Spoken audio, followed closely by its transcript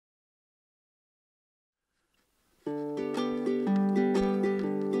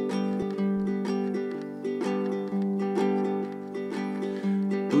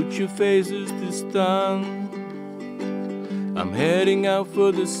your faces to stun. I'm heading out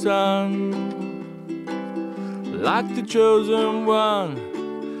for the sun, like the chosen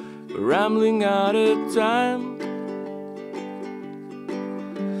one, rambling out of time.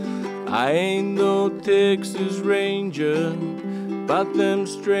 I ain't no Texas Ranger, but them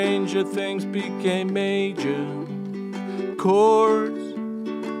stranger things became major chords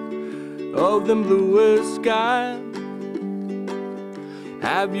of them bluest sky.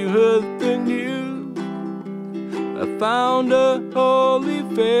 Have you heard the news? I found a holy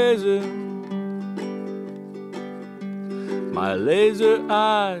phaser. My laser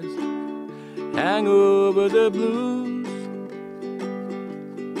eyes hang over the blues.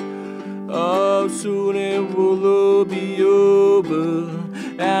 Oh, soon it will all be over,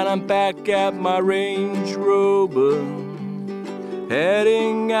 and I'm back at my Range Rover,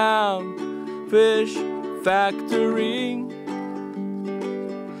 heading out fish factory.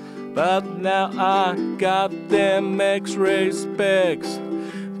 But now I got them X-ray specs.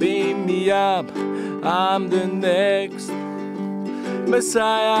 Beam me up, I'm the next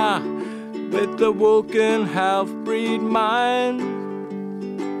Messiah with the Vulcan half-breed mind.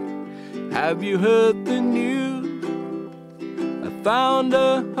 Have you heard the news? I found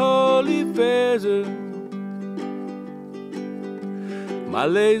a holy phaser. My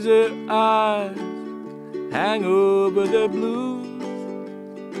laser eyes hang over the blues.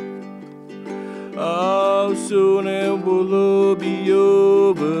 Oh, soon it will all be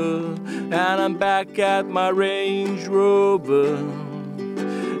over, and I'm back at my Range Rover,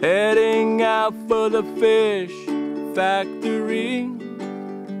 heading out for the fish factory.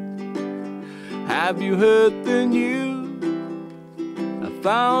 Have you heard the news? I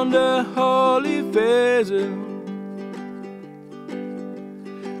found a holy phaser.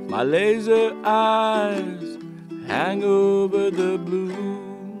 My laser eyes hang over the blues.